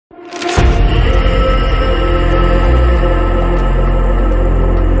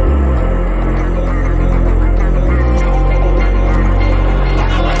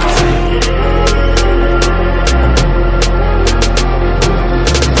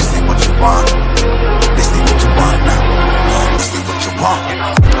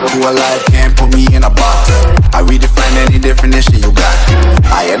real life can't put me in a box. I redefine any definition you got.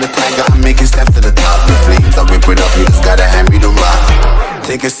 I am the tiger, I'm making steps to the top. The flames, I whip it up, you just gotta hand me the rock.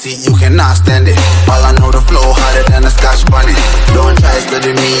 Take a seat, you cannot stand it. All I know, the flow harder than a Scotch bunny. Don't try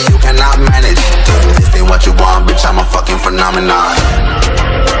studying me, you cannot manage. This ain't what you want, bitch, I'm a fucking phenomenon.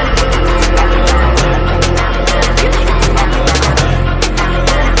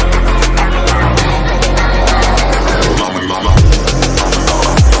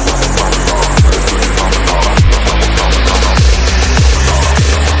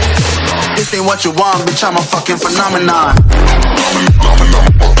 This ain't what you want, bitch, I'm a fucking phenomenon.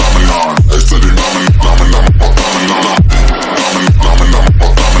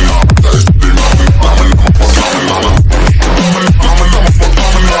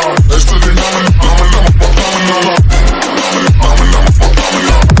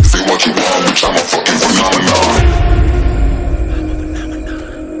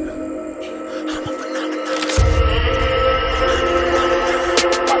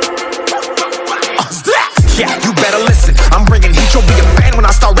 Yeah, you better listen. I'm bringing heat, you'll be a fan when I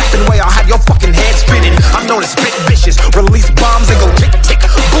start rapping. Way I'll have your fucking head spinning. I'm known as spit vicious, release bombs and go tick tick.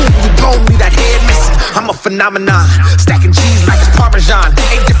 Boom, you blown me that head missing. I'm a phenomenon, stacking cheese like it's Parmesan.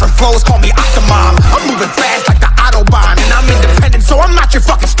 8 different flows, call me Octomom. I'm moving fast like the Autobahn, and I'm independent, so I'm not your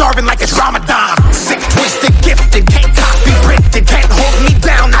fucking starving like it's Ramadan. Sick, twisted, gifted, can't copy, printed, can't hold me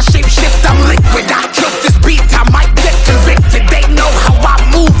down. I shape shift, I'm liquid. I took this beat, I might get convicted. They know how I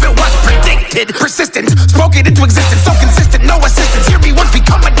move, it was predicted. Persistent, spoke it into existence, so consistent, no assistance. Hear me once,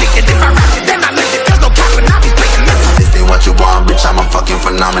 become addicted. If I rap it, then I live it. There's no cap, and I'll be spitting this. This ain't what you want, bitch, I'm a fucking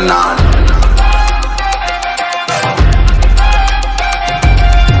phenomenon.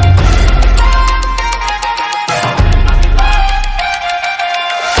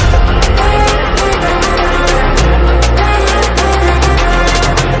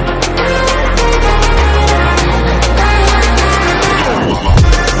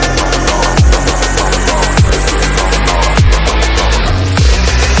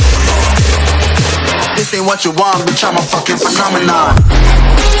 This ain't what you want, bitch, I'm a fucking phenomenon.